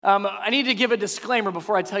I need to give a disclaimer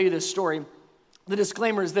before I tell you this story. The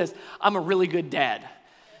disclaimer is this: I'm a really good dad.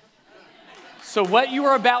 So what you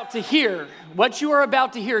are about to hear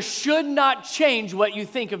should not change what you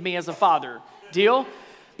think of me as a father. Deal?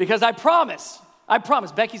 Because I promise,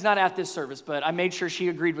 Becky's not at this service, but I made sure she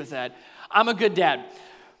agreed with that. I'm a good dad.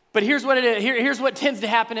 But here's what it is. Here's what tends to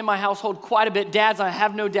happen in my household quite a bit. Dads, I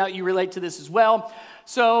have no doubt you relate to this as well.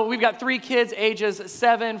 So we've got 3 kids, ages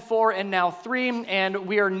 7, 4, and now 3, and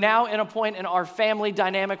we are now in a point in our family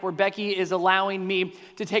dynamic where Becky is allowing me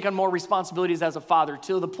to take on more responsibilities as a father,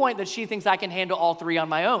 to the point that she thinks I can handle all 3 on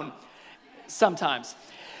my own sometimes.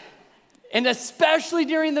 And especially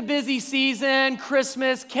during the busy season,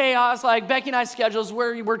 Christmas, chaos, like Becky and I's schedules,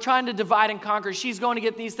 we're trying to divide and conquer. She's going to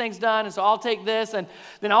get these things done, and so I'll take this, and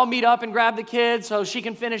then I'll meet up and grab the kids so she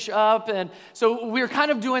can finish up. And so we're kind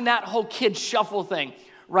of doing that whole kid shuffle thing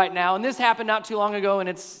right now. And this happened not too long ago, and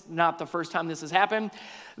it's not the first time this has happened,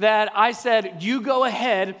 that I said, you go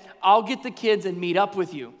ahead, I'll get the kids and meet up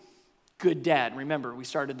with you. Good dad. Remember, we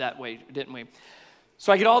started that way, didn't we?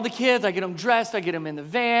 So I get all the kids, I get them dressed, I get them in the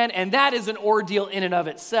van, and that is an ordeal in and of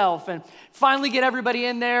itself. And finally get everybody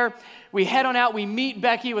in there. We head on out, we meet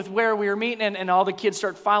Becky with where we were meeting, and all the kids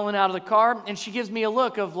start filing out of the car, and she gives me a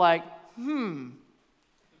look of like, I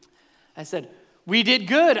said, we did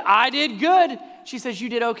good, I did good. She says, you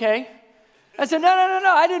did okay? I said, no,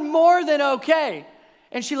 I did more than okay.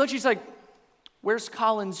 And she looks, she's like, where's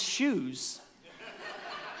Colin's shoes?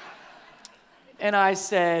 And I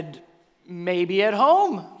said, maybe at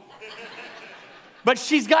home. But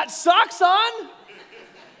she's got socks on.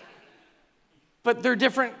 But they're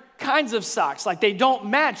different kinds of socks. Like they don't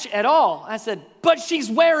match at all. I said, but she's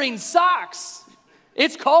wearing socks.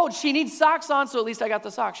 It's cold. She needs socks on, so at least I got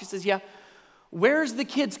the socks. She says, yeah. Where's the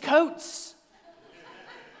kids' coats?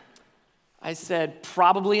 I said,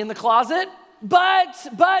 probably in the closet. But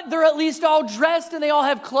they're at least all dressed and they all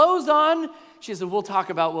have clothes on. She said, we'll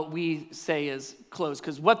talk about what we say is clothes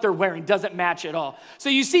because what they're wearing doesn't match at all. So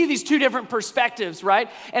you see these 2 different perspectives,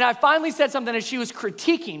 right? And I finally said something as she was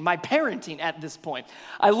critiquing my parenting at this point.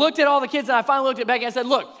 I looked at all the kids and I finally looked at Becky and I said,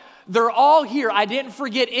 look, they're all here. I didn't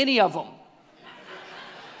forget any of them.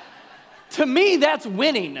 To me, that's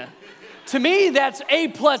winning. To me, that's A+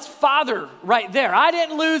 father right there. I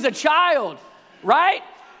didn't lose a child, right?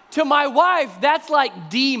 To my wife, that's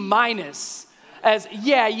like D-. As,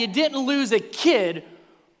 yeah, you didn't lose a kid,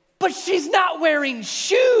 but she's not wearing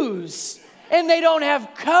shoes, and they don't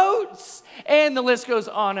have coats, and the list goes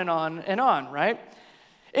on and on and on, right?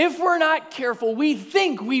 If we're not careful, we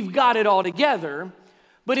think we've got it all together,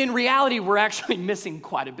 but in reality, we're actually missing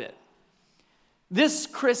quite a bit. This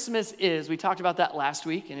Christmas we talked about that last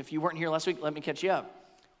week, and if you weren't here last week, let me catch you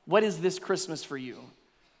up. What is this Christmas for you?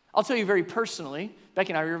 I'll tell you very personally,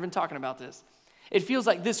 Becky and I were even talking about this. It feels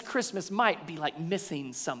like this Christmas might be like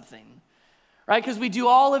missing something, right? Because we do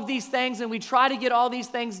all of these things and we try to get all these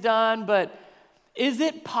things done, but is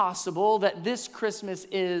it possible that this Christmas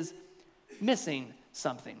is missing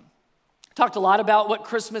something? Talked a lot about what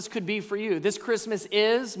Christmas could be for you. This Christmas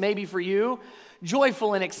is, maybe for you,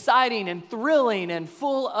 joyful and exciting and thrilling and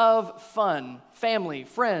full of fun, family,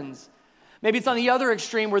 friends. Maybe it's on the other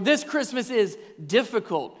extreme where this Christmas is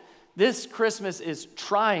difficult. This Christmas is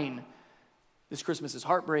trying. This Christmas is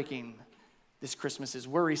heartbreaking. This Christmas is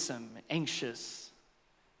worrisome, anxious.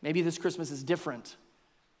 Maybe this Christmas is different.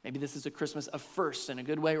 Maybe this is a Christmas of firsts in a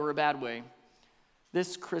good way or a bad way.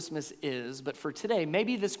 This Christmas is, but for today,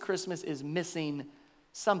 maybe this Christmas is missing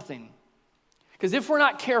something. Because if we're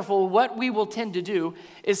not careful, what we will tend to do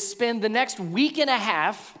is spend the next week and a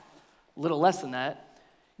half, a little less than that,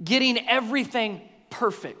 getting everything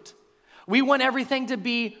perfect. We want everything to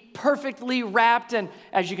be perfectly wrapped, and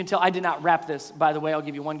as you can tell, I did not wrap this, by the way. I'll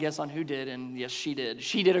give you one guess on who did, and yes, she did.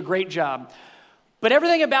 She did a great job. But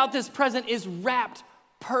everything about this present is wrapped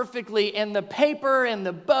perfectly, and the paper and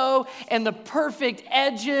the bow and the perfect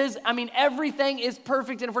edges. I mean, everything is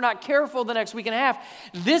perfect, and if we're not careful the next week and a half,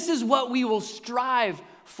 this is what we will strive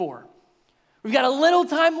for. We've got a little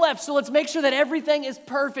time left, so let's make sure that everything is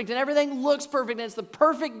perfect and everything looks perfect and it's the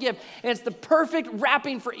perfect gift and it's the perfect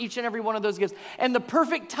wrapping for each and every one of those gifts and the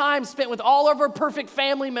perfect time spent with all of our perfect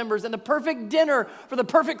family members and the perfect dinner for the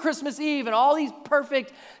perfect Christmas Eve and all these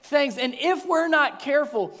perfect things. And if we're not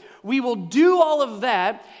careful, we will do all of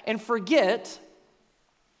that and forget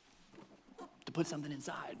to put something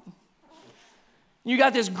inside. You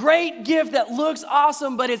got this great gift that looks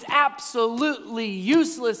awesome, but it's absolutely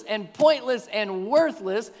useless and pointless and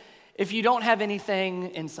worthless if you don't have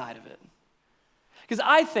anything inside of it. Because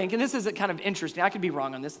I think, and this is kind of interesting, I could be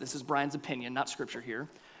wrong on this is Brian's opinion, not scripture here.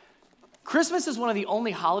 Christmas is one of the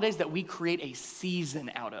only holidays that we create a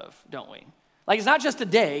season out of, don't we? Like, it's not just a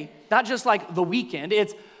day, not just like the weekend.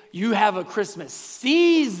 It's you have a Christmas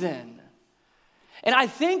season. And I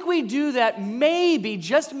think we do that maybe,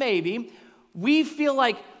 just maybe, we feel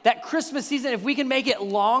like that Christmas season, if we can make it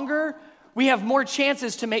longer, we have more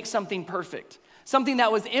chances to make something perfect. Something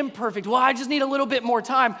that was imperfect. Well, I just need a little bit more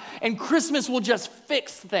time, and Christmas will just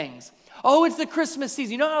fix things. Oh, it's the Christmas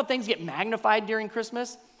season. You know how things get magnified during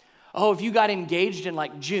Christmas? Oh, if you got engaged in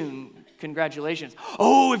like June, congratulations.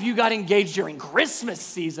 Oh, if you got engaged during Christmas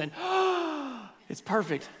season, it's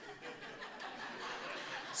perfect.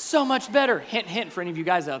 So much better. Hint, hint for any of you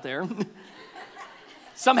guys out there.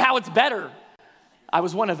 Somehow it's better. I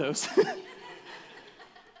was one of those.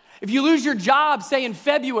 If you lose your job, say in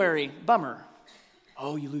February, bummer.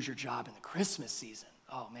 Oh, you lose your job in the Christmas season.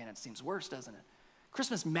 Oh man, it seems worse, doesn't it?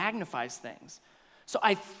 Christmas magnifies things. So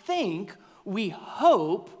I think we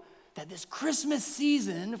hope that this Christmas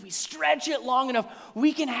season, if we stretch it long enough,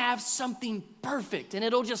 we can have something perfect and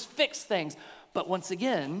it'll just fix things. But once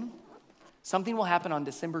again, something will happen on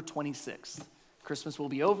December 26th. Christmas will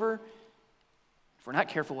be over. If we're not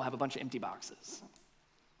careful, we'll have a bunch of empty boxes.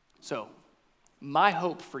 So, my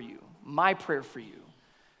hope for you, my prayer for you,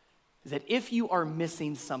 is that if you are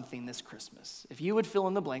missing something this Christmas, if you would fill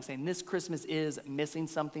in the blank saying this Christmas is missing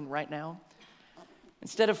something right now,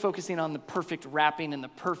 instead of focusing on the perfect wrapping and the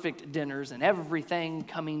perfect dinners and everything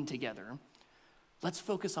coming together, let's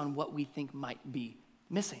focus on what we think might be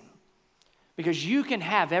missing. Because you can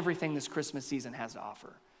have everything this Christmas season has to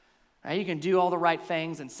offer. Right? You can do all the right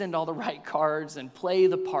things and send all the right cards and play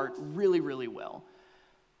the part really, really well.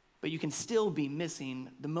 But you can still be missing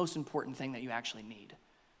the most important thing that you actually need.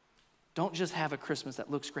 Don't just have a Christmas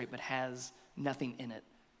that looks great but has nothing in it,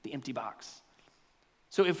 the empty box.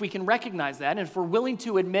 So if we can recognize that, and if we're willing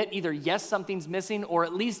to admit either yes, something's missing, or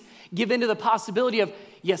at least give into the possibility of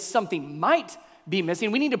yes, something might be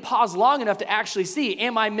missing, we need to pause long enough to actually see,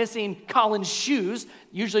 am I missing Colin's shoes?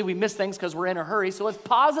 Usually we miss things because we're in a hurry, so let's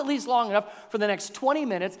pause at least long enough for the next 20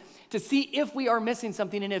 minutes to see if we are missing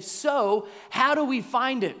something, and if so, how do we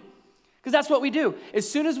find it? Because that's what we do. As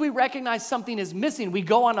soon as we recognize something is missing, we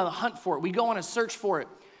go on a hunt for it. We go on a search for it.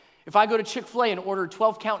 If I go to Chick-fil-A and order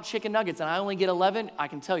 12-count chicken nuggets and I only get 11, I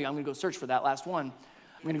can tell you I'm going to go search for that last one.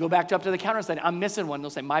 I'm going to go back up to the counter and say, I'm missing one.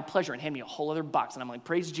 They'll say, my pleasure, and hand me a whole other box. And I'm like,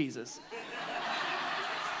 praise Jesus.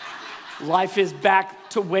 Life is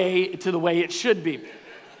back to the way it should be.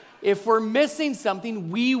 If we're missing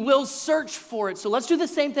something, we will search for it. So let's do the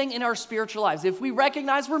same thing in our spiritual lives. If we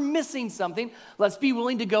recognize we're missing something, let's be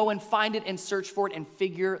willing to go and find it and search for it and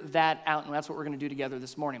figure that out. And that's what we're going to do together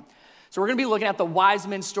this morning. So we're going to be looking at the wise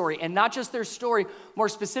men's story, and not just their story, more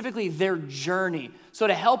specifically their journey. So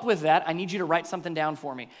to help with that, I need you to write something down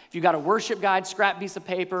for me. If you got a worship guide, scrap piece of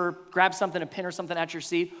paper, grab something, a pen or something at your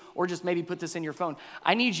seat, or just maybe put this in your phone.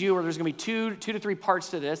 I need you, or there's going to be two to three parts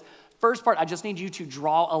to this. First part, I just need you to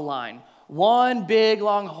draw a line. One big,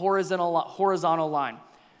 long horizontal line.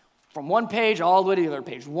 From one page all the way to the other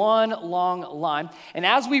page. One long line. And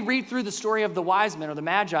as we read through the story of the wise men or the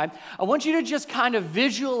magi, I want you to just kind of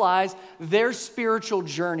visualize their spiritual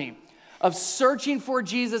journey of searching for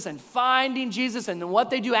Jesus and finding Jesus and then what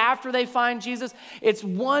they do after they find Jesus. It's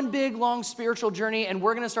one big, long spiritual journey, and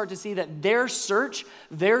we're going to start to see that their search,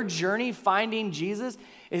 their journey finding Jesus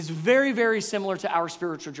is very, very similar to our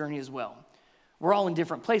spiritual journey as well. We're all in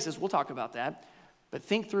different places. We'll talk about that. But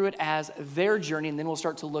think through it as their journey, and then we'll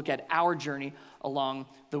start to look at our journey along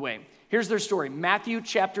the way. Here's their story. Matthew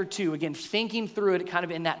chapter 2, again, thinking through it kind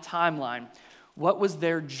of in that timeline. What was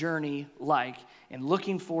their journey like in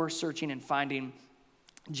looking for, searching, and finding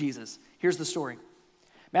Jesus? Here's the story.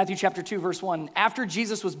 Matthew chapter 2, verse 1. After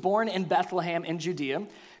Jesus was born in Bethlehem in Judea,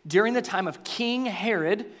 during the time of King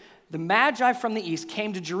Herod, the Magi from the east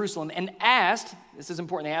came to Jerusalem and asked, this is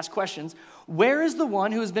important, they asked questions, where is the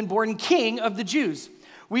one who has been born king of the Jews?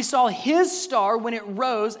 We saw his star when it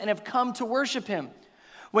rose and have come to worship him.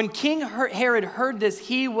 When King Herod heard this,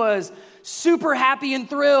 he was super happy and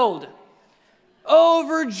thrilled,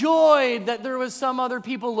 overjoyed that there was some other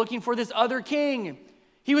people looking for this other king.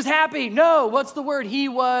 He was happy. No, what's the word? He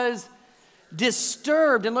was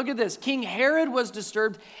disturbed. And look at this. King Herod was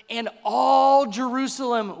disturbed, and all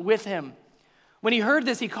Jerusalem with him. When he heard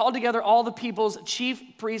this, he called together all the people's chief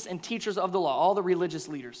priests and teachers of the law, all the religious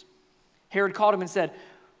leaders. Herod called him and said,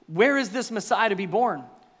 where is this Messiah to be born?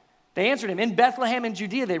 They answered him, in Bethlehem in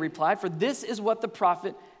Judea, they replied, for this is what the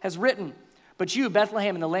prophet has written. But you,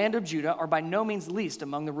 Bethlehem, in the land of Judah, are by no means least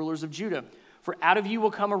among the rulers of Judah. For out of you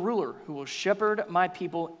will come a ruler who will shepherd my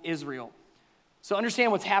people Israel. So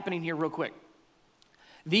understand what's happening here real quick.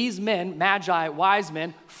 These men, magi, wise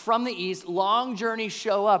men from the east, long journey,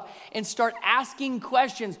 show up and start asking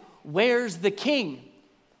questions. Where's the king?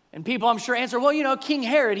 And people, I'm sure, answer, well, King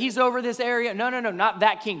Herod, he's over this area. No, not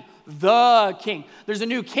that king, the king. There's a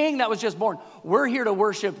new king that was just born. We're here to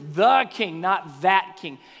worship the king, not that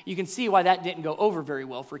king. You can see why that didn't go over very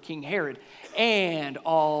well for King Herod and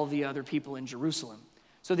all the other people in Jerusalem.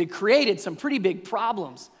 So they created some pretty big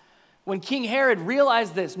problems. When King Herod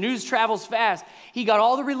realized this, news travels fast. He got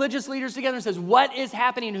all the religious leaders together and says, what is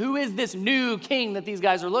happening? Who is this new king that these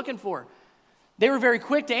guys are looking for? They were very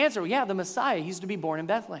quick to answer, well, yeah, the Messiah, he's to be born in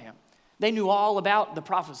Bethlehem. They knew all about the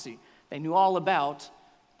prophecy. They knew all about,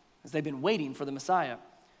 as they've been waiting for the Messiah.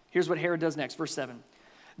 Here's what Herod does next, verse 7.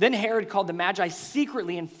 Then Herod called the Magi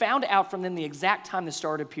secretly and found out from them the exact time the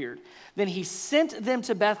star had appeared. Then he sent them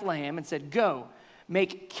to Bethlehem and said, go,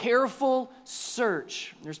 make careful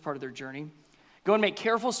search. There's part of their journey. Go and make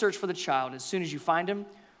careful search for the child. As soon as you find him,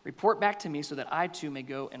 report back to me so that I too may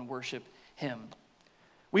go and worship him.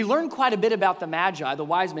 We learn quite a bit about the Magi, the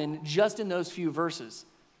wise men, just in those few verses.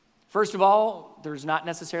 First of all, there's not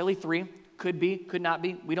necessarily three. Could be, could not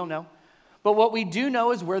be. We don't know. But what we do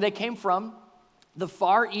know is where they came from, the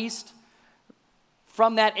Far East.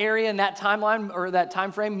 From that area and that timeline or that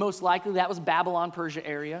time frame, most likely that was Babylon, Persia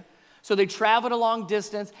area. So they traveled a long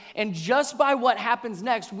distance, and just by what happens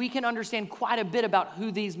next, we can understand quite a bit about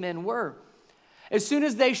who these men were. As soon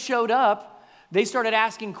as they showed up, they started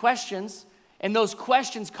asking questions, and those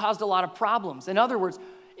questions caused a lot of problems. In other words,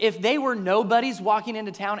 if they were nobodies walking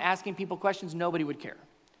into town asking people questions, nobody would care.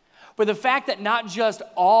 But the fact that not just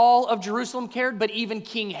all of Jerusalem cared, but even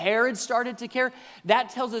King Herod started to care,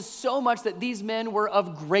 that tells us so much that these men were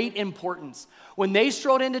of great importance. When they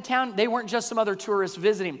strolled into town, they weren't just some other tourists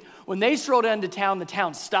visiting. When they strolled into town, the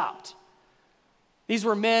town stopped. These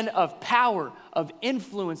were men of power, of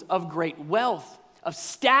influence, of great wealth, of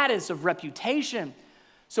status, of reputation.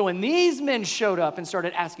 So when these men showed up and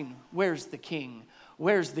started asking, where's the king?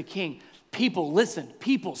 Where's the king? People listened.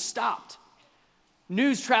 People stopped.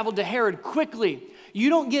 News traveled to Herod quickly. You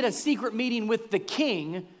don't get a secret meeting with the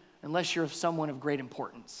king unless you're someone of great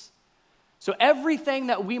importance. So everything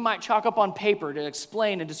that we might chalk up on paper to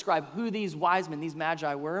explain and describe who these wise men, these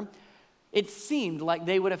magi were, it seemed like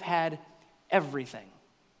they would have had everything.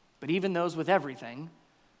 But even those with everything,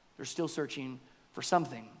 they're still searching for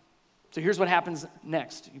something. So here's what happens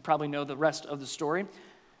next. You probably know the rest of the story.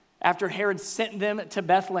 After Herod sent them to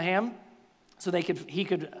Bethlehem, so he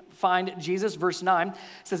could find Jesus. Verse 9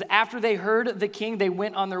 says, after they heard the king, they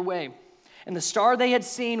went on their way. And the star they had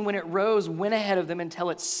seen when it rose went ahead of them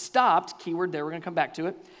until it stopped, keyword there, we're going to come back to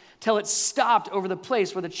it, till it stopped over the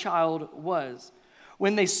place where the child was.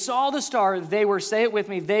 When they saw the star, they were, say it with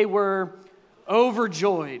me, they were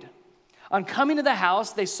overjoyed. On coming to the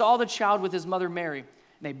house, they saw the child with his mother Mary, and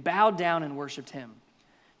they bowed down and worshiped him.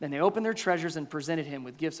 Then they opened their treasures and presented him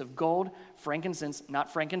with gifts of gold, frankincense,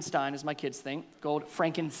 not Frankenstein as my kids think, gold,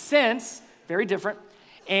 frankincense, very different,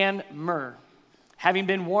 and myrrh. Having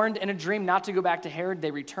been warned in a dream not to go back to Herod, they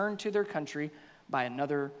returned to their country by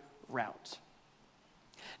another route.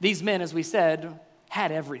 These men, as we said,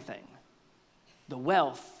 had everything. The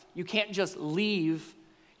wealth. You can't just leave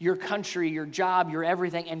your country, your job, your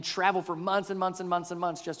everything, and travel for months and months and months and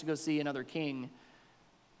months just to go see another king,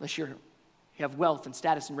 unless you have wealth and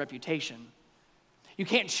status and reputation. You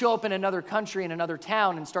can't show up in another country, in another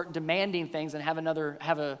town, and start demanding things and have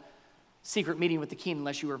a secret meeting with the king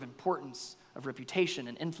unless you are of importance, of reputation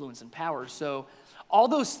and influence and power. So all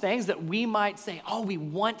those things that we might say, oh, we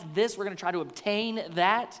want this, we're going to try to obtain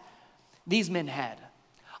that, these men had.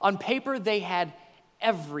 On paper, they had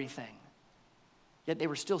everything, yet they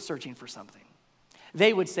were still searching for something.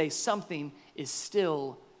 They would say something is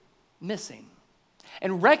still missing.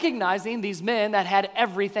 And recognizing these men that had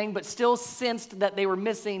everything but still sensed that they were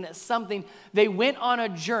missing something, they went on a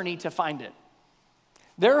journey to find it.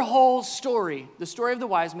 Their whole story, the story of the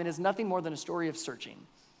wise men, is nothing more than a story of searching.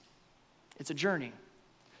 It's a journey,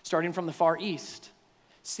 starting from the Far East,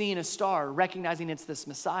 seeing a star, recognizing it's this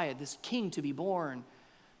Messiah, this king to be born,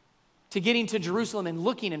 to getting to Jerusalem and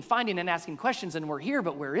looking and finding and asking questions, and we're here,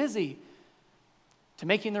 but where is he? To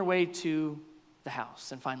making their way to the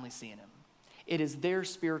house and finally seeing him. It is their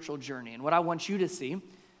spiritual journey. And what I want you to see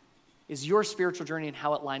is your spiritual journey and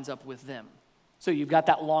how it lines up with them. So you've got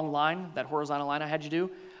that long line, that horizontal line I had you do.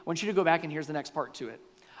 I want you to go back, and here's the next part to it.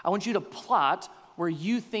 I want you to plot where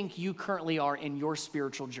you think you currently are in your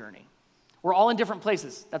spiritual journey. We're all in different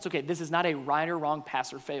places. That's okay. This is not a right or wrong,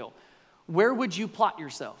 pass or fail. Where would you plot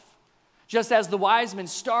yourself? Just as the wise men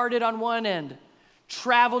started on one end,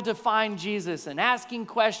 traveled to find Jesus and asking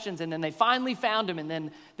questions, and then they finally found him, and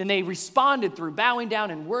then they responded through bowing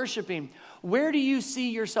down and worshiping. Where do you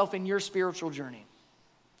see yourself in your spiritual journey?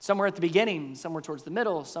 Somewhere at the beginning, somewhere towards the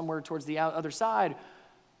middle, somewhere towards the other side,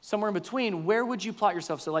 somewhere in between. Where would you plot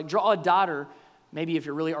yourself? So like draw a dot, or maybe if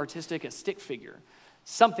you're really artistic, a stick figure.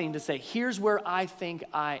 Something to say, here's where I think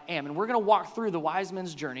I am. And we're going to walk through the wise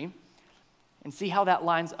men's journey and see how that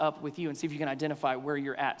lines up with you and see if you can identify where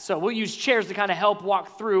you're at. So we'll use chairs to kind of help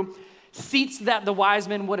walk through seats that the wise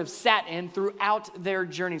men would have sat in throughout their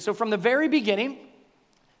journey. So from the very beginning,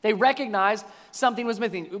 they recognized something was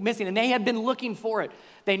missing, and they had been looking for it.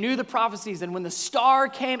 They knew the prophecies, and when the star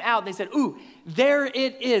came out, they said, ooh, there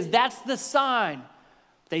it is. That's the sign.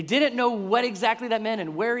 They didn't know what exactly that meant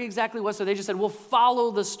and where he exactly was, so they just said, we'll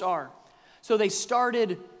follow the star. So they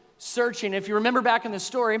started searching. If you remember back in the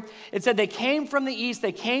story, it said they came from the east,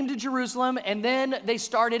 they came to Jerusalem, and then they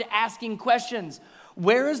started asking questions.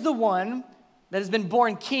 Where is the one that has been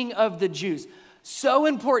born King of the Jews? So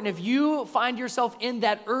important. If you find yourself in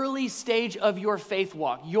that early stage of your faith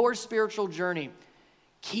walk, your spiritual journey,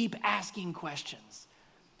 keep asking questions.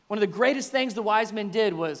 One of the greatest things the wise men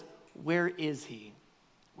did was, where is he?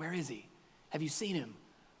 Where is he? Have you seen him?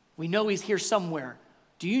 We know he's here somewhere.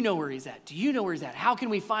 Do you know where he's at? Do you know where he's at? How can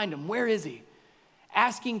we find him? Where is he?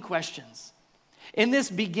 Asking questions. In this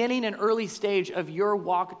beginning and early stage of your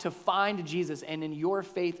walk to find Jesus and in your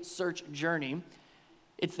faith search journey,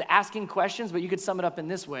 it's the asking questions, but you could sum it up in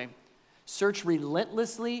this way. Search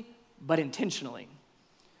relentlessly, but intentionally.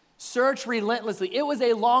 Search relentlessly. It was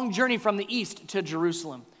a long journey from the east to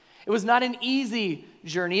Jerusalem. It was not an easy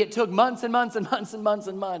journey. It took months and months and months and months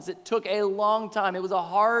and months. It took a long time. It was a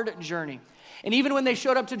hard journey. And even when they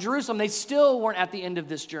showed up to Jerusalem, they still weren't at the end of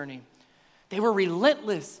this journey. They were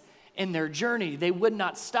relentless in their journey. They would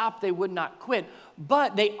not stop. They would not quit.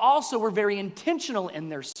 But they also were very intentional in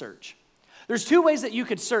their search. There's two ways that you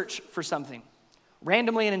could search for something,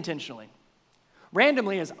 randomly and intentionally.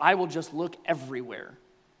 Randomly is, I will just look everywhere.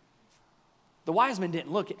 The wise men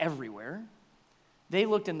didn't look everywhere. They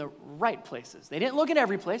looked in the right places. They didn't look in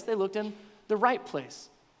every place. They looked in the right place.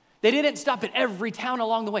 They didn't stop at every town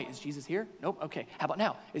along the way. Is Jesus here? Nope. Okay. How about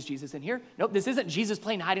now? Is Jesus in here? Nope. This isn't Jesus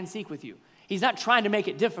playing hide and seek with you. He's not trying to make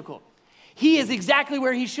it difficult. He is exactly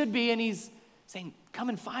where he should be, and he's saying, come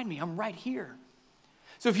and find me. I'm right here.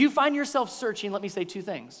 So if you find yourself searching, let me say two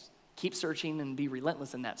things. Keep searching and be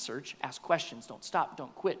relentless in that search. Ask questions. Don't stop.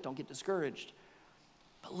 Don't quit. Don't get discouraged.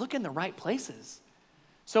 But look in the right places.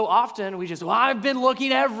 So often we just, I've been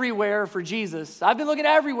looking everywhere for Jesus. I've been looking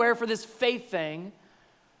everywhere for this faith thing.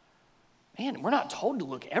 Man, we're not told to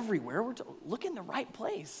look everywhere. We're told, look in the right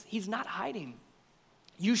place. He's not hiding.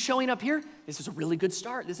 You showing up here, this is a really good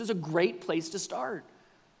start. This is a great place to start.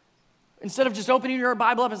 Instead of just opening your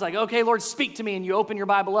Bible up, it's like, okay, Lord, speak to me, and you open your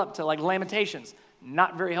Bible up to like Lamentations.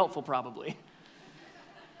 Not very helpful, probably.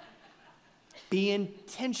 Be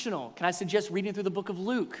intentional. Can I suggest reading through the book of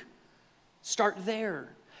Luke? Start there.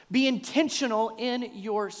 Be intentional in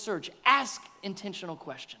your search. Ask intentional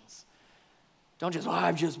questions. Don't just,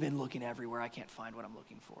 I've just been looking everywhere. I can't find what I'm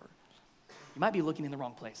looking for. You might be looking in the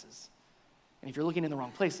wrong places. And if you're looking in the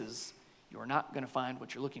wrong places, you're not going to find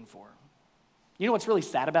what you're looking for. You know what's really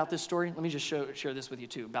sad about this story? Let me just share this with you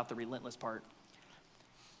too, about the relentless part.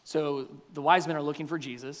 So the wise men are looking for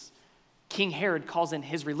Jesus. King Herod calls in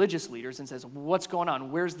his religious leaders and says, what's going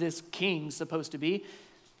on? Where's this king supposed to be?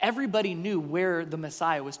 Everybody knew where the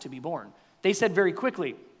Messiah was to be born. They said very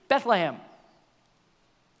quickly, Bethlehem.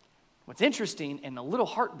 What's interesting and a little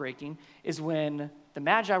heartbreaking is when the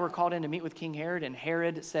Magi were called in to meet with King Herod, and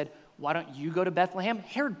Herod said, why don't you go to Bethlehem?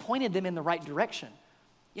 Herod pointed them in the right direction.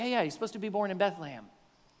 Yeah, he's supposed to be born in Bethlehem.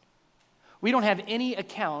 We don't have any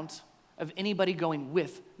account of anybody going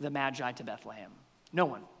with the Magi to Bethlehem. No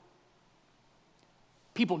one.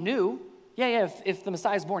 People knew, if the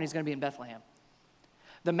Messiah is born, he's going to be in Bethlehem.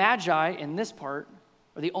 The Magi in this part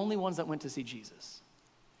are the only ones that went to see Jesus.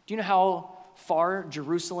 Do you know how far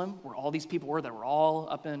Jerusalem, where all these people were that were all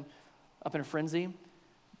up in a frenzy?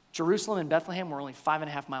 Jerusalem and Bethlehem were only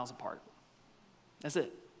 5.5 miles apart. That's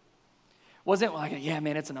it. Wasn't like,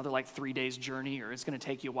 it's another like 3 days journey, or it's going to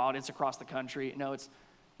take you a while. It's across the country. No,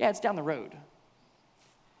 it's down the road.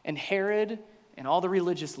 And Herod and all the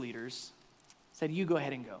religious leaders said, you go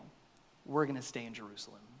ahead and go. We're going to stay in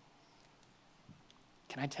Jerusalem.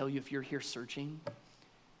 Can I tell you, if you're here searching,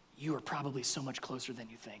 you are probably so much closer than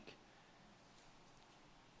you think.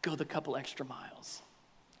 Go the couple extra miles.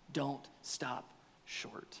 Don't stop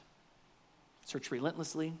short. Search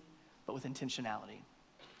relentlessly, but with intentionality.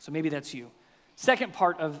 So maybe that's you. Second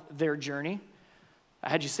part of their journey, I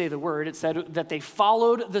had you say the word. It said that they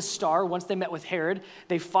followed the star. Once they met with Herod,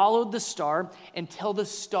 they followed the star until the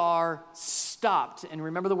star stopped. And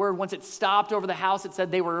remember the word, once it stopped over the house, it said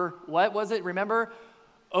they were, what was it? Remember?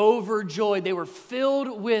 Overjoyed. They were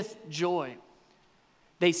filled with joy.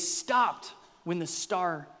 They stopped when the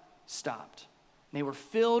star stopped. They were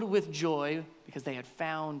filled with joy because they had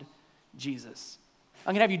found Jesus.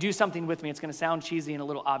 I'm going to have you do something with me. It's going to sound cheesy and a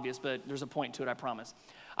little obvious, but there's a point to it, I promise.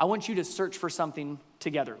 I want you to search for something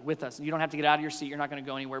together with us. You don't have to get out of your seat. You're not going to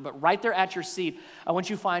go anywhere. But right there at your seat, I want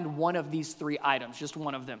you to find one of these 3 items, just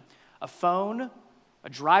one of them. A phone, a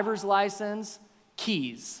driver's license,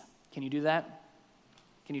 keys. Can you do that?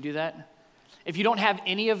 Can you do that? If you don't have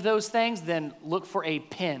any of those things, then look for a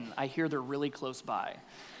pen. I hear they're really close by.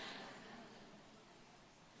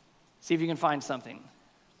 See if you can find something.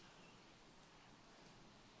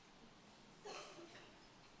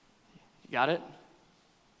 You got it?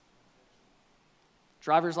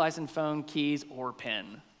 Driver's license, phone, keys, or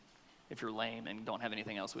pen, if you're lame and don't have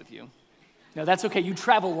anything else with you. No, that's okay. You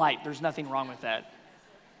travel light. There's nothing wrong with that.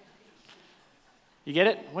 You get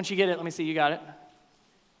it? Once you get it, let me see. You got it?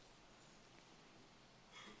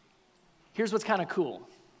 Here's what's kind of cool,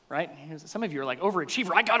 right? Some of you are like,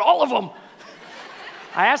 overachiever. I got all of them.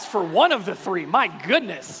 I asked for one of the 3. My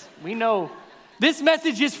goodness. We know this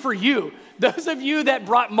message is for you. Those of you that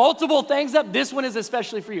brought multiple things up, this one is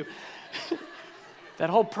especially for you. That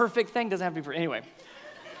whole perfect thing doesn't have to be for, anyway.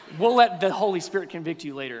 We'll let the Holy Spirit convict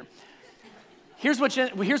you later. Here's what's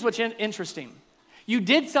interesting. You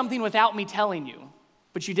did something without me telling you,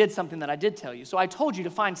 but you did something that I did tell you. So I told you to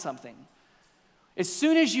find something. As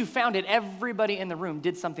soon as you found it, everybody in the room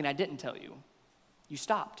did something I didn't tell you. You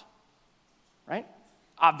stopped, right?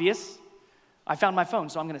 Obvious. I found my phone,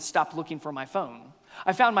 so I'm going to stop looking for my phone.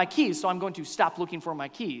 I found my keys, so I'm going to stop looking for my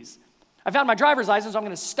keys. I found my driver's license, so I'm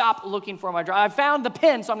going to stop looking for my driver's license. I found the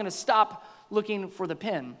pen, so I'm going to stop looking for the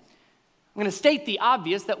pen. I'm going to state the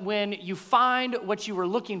obvious that when you find what you were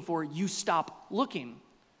looking for, you stop looking,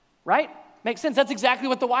 right? Makes sense. That's exactly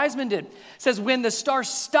what the wise men did. It says when the star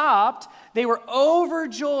stopped, they were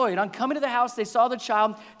overjoyed. On coming to the house, they saw the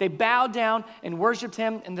child. They bowed down and worshiped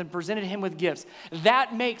him and then presented him with gifts.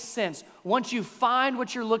 That makes sense. Once you find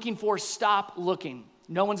what you're looking for, stop looking.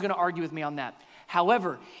 No one's going to argue with me on that.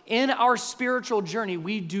 However, in our spiritual journey,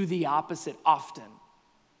 we do the opposite often.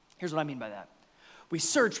 Here's what I mean by that. We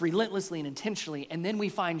search relentlessly and intentionally, and then we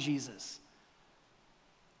find Jesus.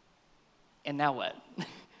 And now what?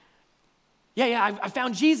 I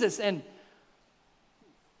found Jesus,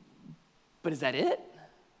 but is that it?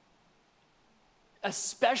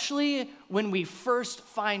 Especially when we first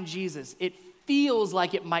find Jesus, it feels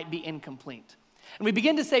like it might be incomplete. And we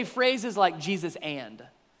begin to say phrases like Jesus and.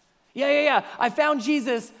 I found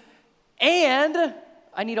Jesus and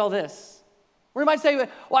I need all this. Or you might say, well,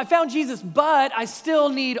 I found Jesus, but I still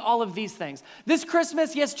need all of these things. This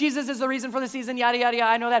Christmas, yes, Jesus is the reason for the season, yada, yada, yada,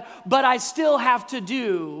 I know that. But I still have to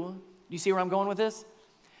do, you see where I'm going with this?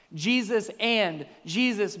 Jesus and,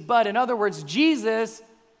 Jesus, but. In other words, Jesus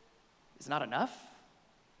is not enough.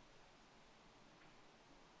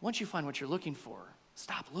 Once you find what you're looking for,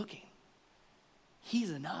 stop looking. He's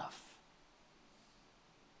enough.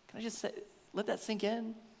 Can I just say, let that sink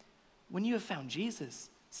in? When you have found Jesus,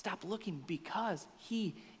 stop looking because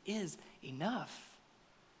he is enough.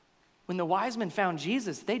 When the wise men found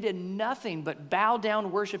Jesus, they did nothing but bow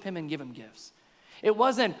down, worship him, and give him gifts. It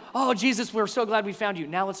wasn't, oh, Jesus, we're so glad we found you.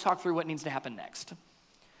 Now let's talk through what needs to happen next.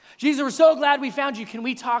 Jesus, we're so glad we found you. Can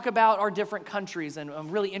we talk about our different countries? And I'm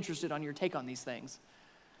really interested on your take on these things.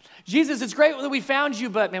 Jesus, it's great that we found you,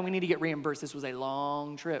 but man, we need to get reimbursed. This was a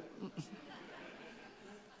long trip.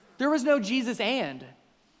 There was no Jesus and.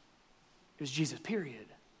 It was Jesus, period.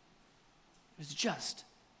 It was just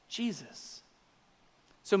Jesus.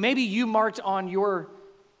 So maybe you marked on your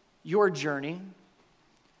journey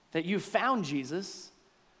that you found Jesus,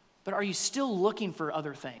 but are you still looking for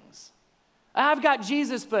other things? I've got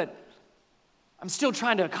Jesus, but I'm still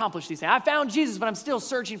trying to accomplish these things. I found Jesus, but I'm still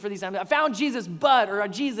searching for these things. I found Jesus, but, or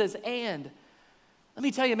Jesus and. Let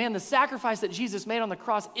me tell you, man, the sacrifice that Jesus made on the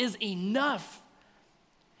cross is enough.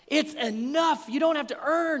 It's enough. You don't have to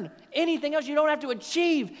earn anything else. You don't have to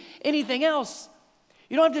achieve anything else.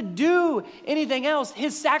 You don't have to do anything else.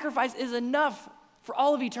 His sacrifice is enough for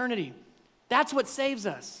all of eternity. That's what saves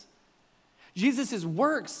us. Jesus'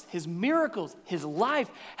 works, his miracles, his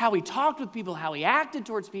life, how he talked with people, how he acted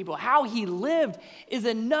towards people, how he lived is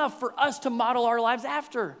enough for us to model our lives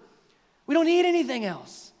after. We don't need anything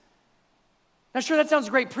else. Now, sure, that sounds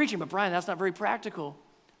great preaching, but Brian, that's not very practical.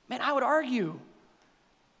 Man, I would argue.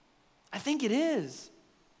 I think it is.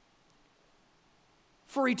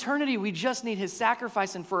 For eternity, we just need his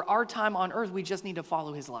sacrifice, and for our time on earth, we just need to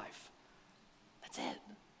follow his life. That's it.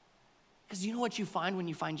 Because you know what you find when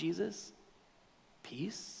you find Jesus?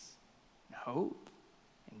 Peace, and hope,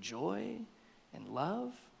 and joy, and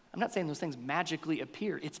love. I'm not saying those things magically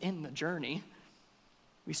appear. It's in the journey.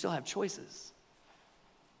 We still have choices.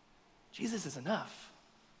 Jesus is enough.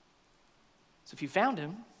 So if you found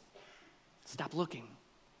him, stop looking.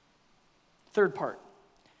 Third part.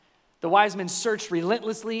 The wise men searched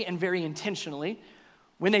relentlessly and very intentionally.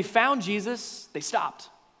 When they found Jesus, they stopped.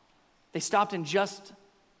 They stopped and just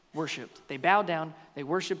worshiped. They bowed down, they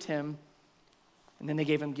worshiped him, and then they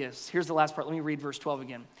gave him gifts. Here's the last part. Let me read verse 12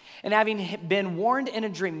 again. And having been warned in a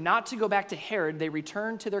dream not to go back to Herod, they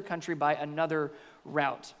returned to their country by another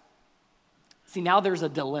route. See, now there's a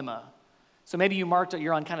dilemma. So maybe you marked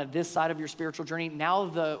you're on kind of this side of your spiritual journey. Now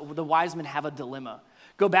the wise men have a dilemma.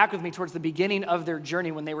 Go back with me towards the beginning of their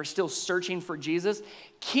journey when they were still searching for Jesus.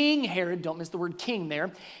 King Herod, don't miss the word king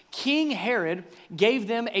there, King Herod gave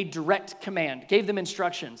them a direct command, gave them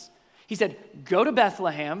instructions. He said, go to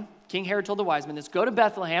Bethlehem. King Herod told the wise men this, go to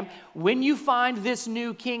Bethlehem. When you find this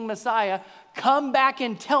new king Messiah, come back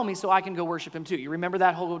and tell me so I can go worship him too. You remember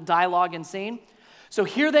that whole dialogue and scene? So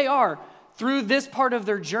here they are through this part of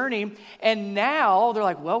their journey, and now they're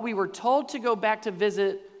like, well, we were told to go back to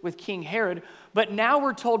visit with King Herod, but now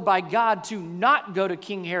we're told by God to not go to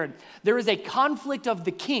King Herod. There is a conflict of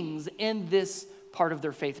the kings in this part of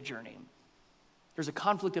their faith journey. There's a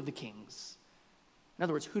conflict of the kings. In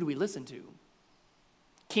other words, who do we listen to?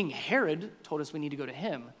 King Herod told us we need to go to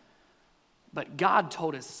him, but God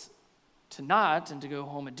told us to not and to go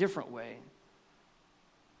home a different way.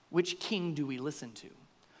 Which king do we listen to?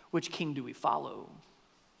 Which king do we follow?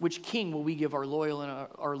 Which king will we give our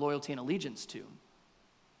loyalty and allegiance to?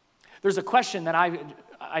 There's a question that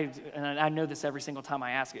I know this every single time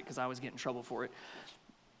I ask it because I always get in trouble for it.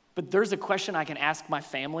 But there's a question I can ask my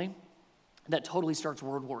family that totally starts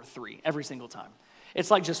World War III every single time. It's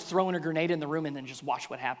like just throwing a grenade in the room and then just watch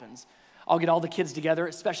what happens. I'll get all the kids together,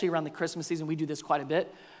 especially around the Christmas season. We do this quite a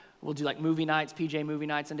bit. We'll do like movie nights, PJ movie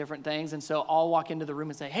nights and different things. And so I'll walk into the room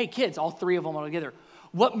and say, hey kids, all three of them all together,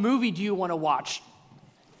 what movie do you want to watch?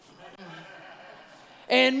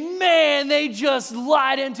 And man, they just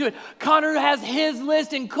lied into it. Connor has his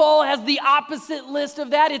list and Cole has the opposite list of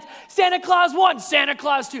that. It's Santa Claus 1, Santa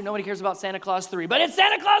Claus 2. Nobody cares about Santa Claus 3, but it's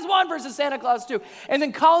Santa Claus 1 versus Santa Claus 2. And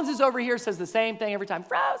then Collins is over here, says the same thing every time.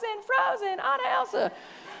 Frozen, Anna Elsa.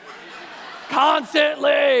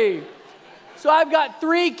 Constantly. So I've got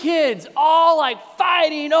 3 kids all like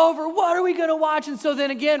fighting over what are we going to watch? And so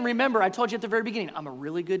then again, remember, I told you at the very beginning, I'm a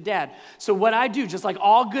really good dad. So what I do, just like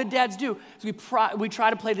all good dads do, is we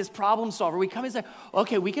try to play this problem solver. We come and say,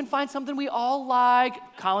 okay, we can find something we all like.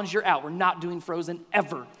 Collins, you're out. We're not doing Frozen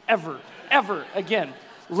ever again.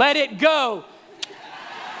 Let it go.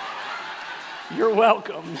 You're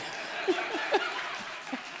welcome.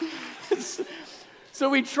 So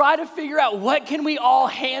we try to figure out what can we all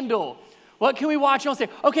handle. What can we watch? And I'll say,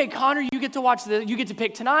 okay, Connor, you get to watch you get to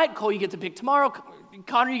pick tonight. Cole, you get to pick tomorrow.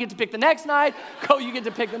 Connor, you get to pick the next night. Cole, you get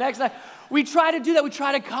to pick the next night. We try to do that. We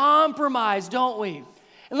try to compromise, don't we?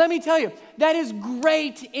 And let me tell you, that is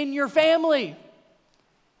great in your family.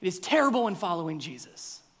 It is terrible in following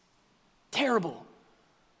Jesus. Terrible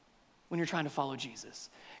when you're trying to follow Jesus.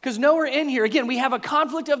 Because nowhere in here, again, we have a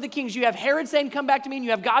conflict of the kings. You have Herod saying, come back to me, and you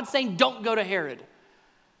have God saying, don't go to Herod.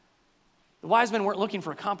 The wise men weren't looking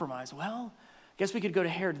for a compromise. Well, I guess we could go to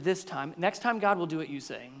Herod this time. Next time, God will do what you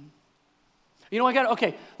say. You know what, God?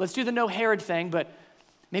 Okay, let's do the no Herod thing, but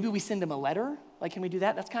maybe we send him a letter. Like, can we do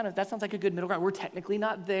that? That sounds like a good middle ground. We're technically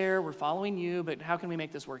not there. We're following you, but how can we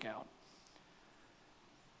make this work out?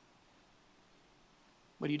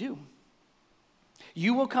 What do?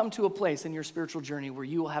 You will come to a place in your spiritual journey where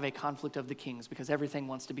you will have a conflict of the kings because everything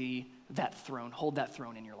wants to be that throne, hold that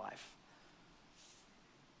throne in your life.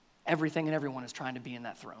 Everything and everyone is trying to be in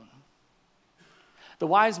that throne. The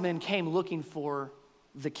wise men came looking for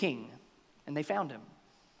the king, and they found him.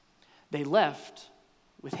 They left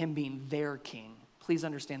with him being their king. Please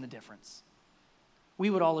understand the difference.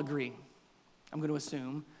 We would all agree, I'm going to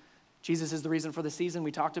assume, Jesus is the reason for the season.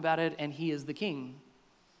 We talked about it, and he is the king.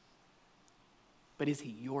 But is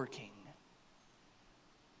he your king?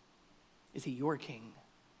 Is he your king?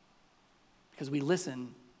 Because we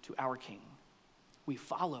listen to our king. We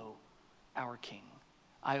follow our king.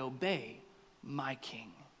 I obey my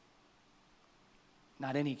king.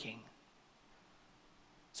 Not any king.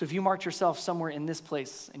 So if you marked yourself somewhere in this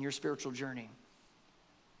place in your spiritual journey,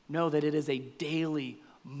 know that it is a daily,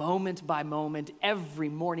 moment by moment, every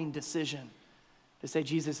morning decision to say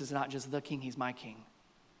Jesus is not just the king, he's my king.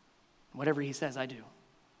 Whatever he says, I do.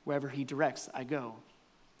 Wherever he directs, I go.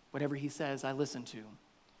 Whatever he says, I listen to.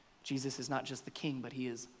 Jesus is not just the king, but he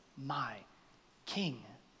is my king.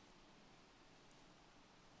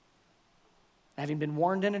 Having been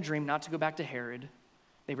warned in a dream not to go back to Herod,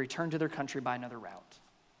 they returned to their country by another route.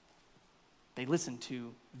 They listened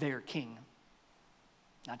to their king,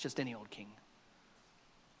 not just any old king.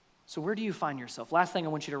 So where do you find yourself? Last thing I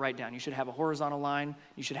want you to write down. You should have a horizontal line.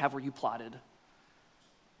 You should have where you plotted.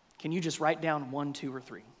 Can you just write down 1, 2, or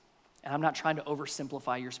 3? And I'm not trying to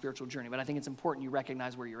oversimplify your spiritual journey, but I think it's important you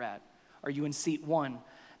recognize where you're at. Are you in seat 1?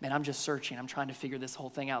 Man, I'm just searching. I'm trying to figure this whole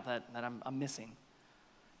thing out that I'm missing.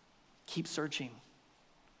 Keep searching.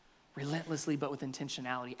 Relentlessly, but with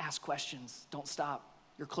intentionality. Ask questions. Don't stop.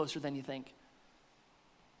 You're closer than you think.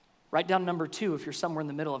 Write down number 2 if you're somewhere in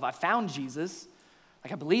the middle of, I found Jesus,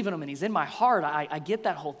 like I believe in him and he's in my heart. I get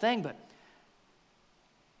that whole thing, but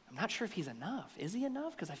I'm not sure if he's enough. Is he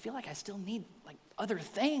enough? Because I feel like I still need like other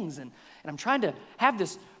things, and I'm trying to have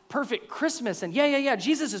this perfect Christmas, and yeah,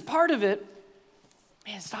 Jesus is part of it.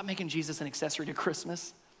 Man, stop making Jesus an accessory to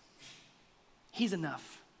Christmas. He's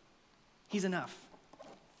enough. He's enough.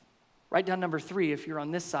 Write down number 3 if you're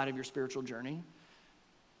on this side of your spiritual journey,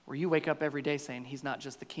 where you wake up every day saying, he's not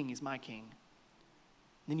just the king, he's my king.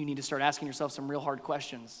 Then you need to start asking yourself some real hard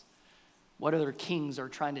questions. What other kings are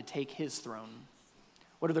trying to take his throne?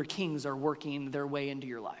 What other kings are working their way into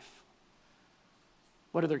your life?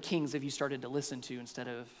 What other kings have you started to listen to instead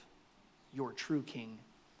of your true king?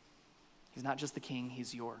 He's not just the king,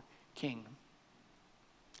 he's your king.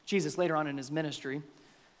 Jesus, later on in his ministry,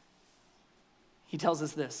 he tells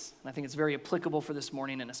us this, and I think it's very applicable for this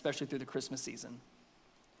morning and especially through the Christmas season.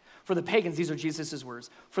 For the pagans, these are Jesus' words,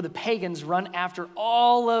 for the pagans run after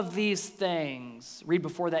all of these things. Read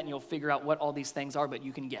before that and you'll figure out what all these things are, but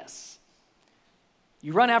you can guess.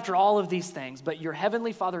 You run after all of these things, but your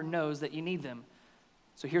heavenly Father knows that you need them.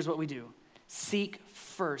 So here's what we do. Seek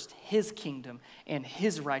first his kingdom and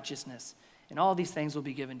his righteousness, and all these things will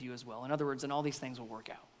be given to you as well. In other words, and all these things will work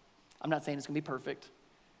out. I'm not saying it's going to be perfect.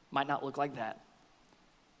 Might not look like that.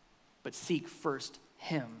 But seek first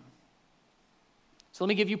him. So let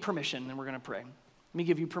me give you permission, and we're going to pray. Let me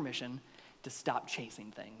give you permission to stop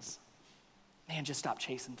chasing things. Man, just stop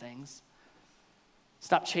chasing things.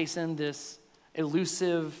 Stop chasing this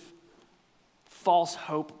elusive, false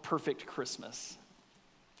hope, perfect Christmas.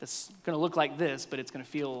 It's going to look like this, but it's going to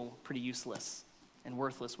feel pretty useless and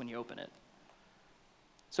worthless when you open it.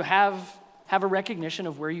 So have a recognition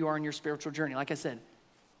of where you are in your spiritual journey. Like I said,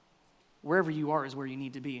 wherever you are is where you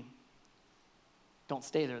need to be. Don't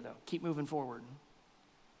stay there, though. Keep moving forward.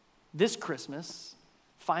 This Christmas,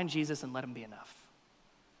 find Jesus and let him be enough.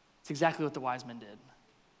 It's exactly what the wise men did.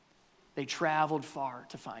 They traveled far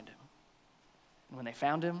to find him. And when they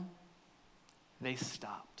found him, they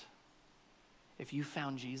stopped. If you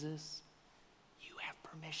found Jesus, you have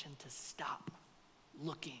permission to stop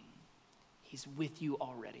looking. He's with you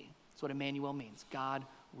already. That's what Emmanuel means, God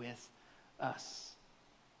with us.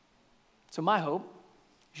 So my hope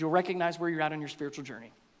is you'll recognize where you're at on your spiritual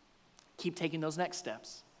journey. Keep taking those next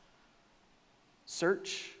steps.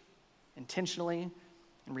 Search intentionally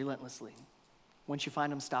and relentlessly. Once you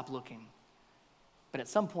find him, stop looking. But at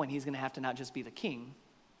some point, he's going to have to not just be the king,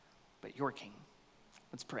 but your king.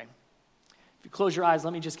 Let's pray. If you close your eyes,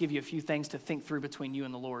 let me just give you a few things to think through between you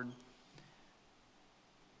and the Lord.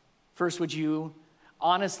 First, would you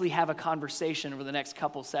honestly have a conversation over the next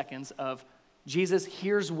couple seconds of, Jesus,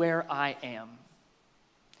 here's where I am.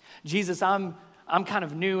 Jesus, I'm kind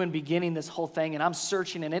of new and beginning this whole thing, and I'm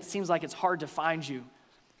searching, and it seems like it's hard to find you.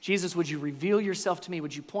 Jesus, would you reveal yourself to me?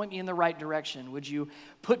 Would you point me in the right direction? Would you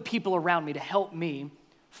put people around me to help me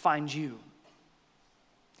find you?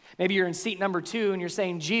 Maybe you're in seat number 2 and you're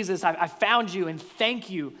saying, Jesus, I found you, and thank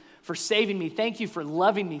you for saving me. Thank you for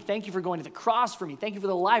loving me. Thank you for going to the cross for me. Thank you for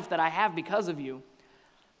the life that I have because of you.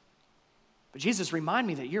 But Jesus, remind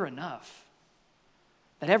me that you're enough.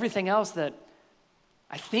 That everything else that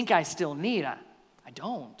I think I still need, I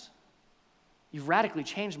don't. You've radically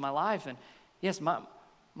changed my life. And yes, my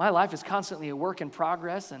life is constantly a work in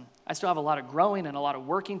progress, and I still have a lot of growing and a lot of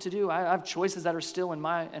working to do. I have choices that are still in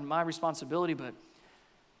my responsibility, but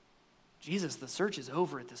Jesus, the search is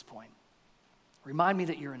over at this point. Remind me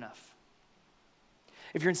that you're enough.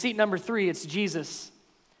 If you're in seat number 3, it's Jesus.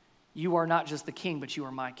 You are not just the king, but you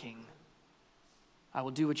are my king. I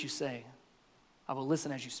will do what you say. I will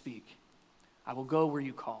listen as you speak. I will go where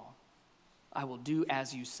you call. I will do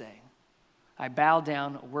as you say. I bow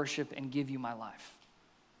down, worship, and give you my life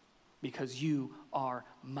because you are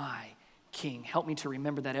my king. Help me to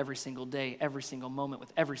remember that every single day, every single moment,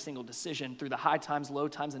 with every single decision, through the high times, low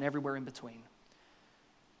times, and everywhere in between.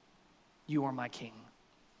 You are my king.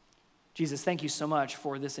 Jesus, thank you so much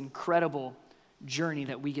for this incredible journey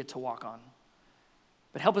that we get to walk on.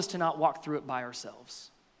 But help us to not walk through it by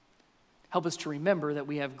ourselves. Help us to remember that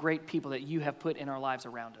we have great people that you have put in our lives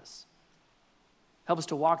around us. Help us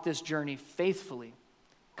to walk this journey faithfully,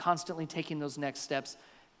 constantly taking those next steps,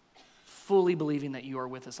 fully believing that you are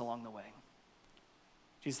with us along the way.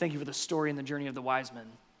 Jesus, thank you for the story and the journey of the wise men.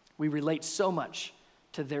 We relate so much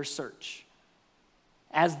to their search.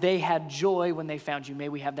 As they had joy when they found you, may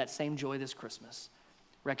we have that same joy this Christmas,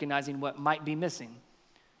 recognizing what might be missing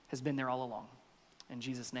has been there all along. In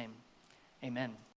Jesus' name, amen.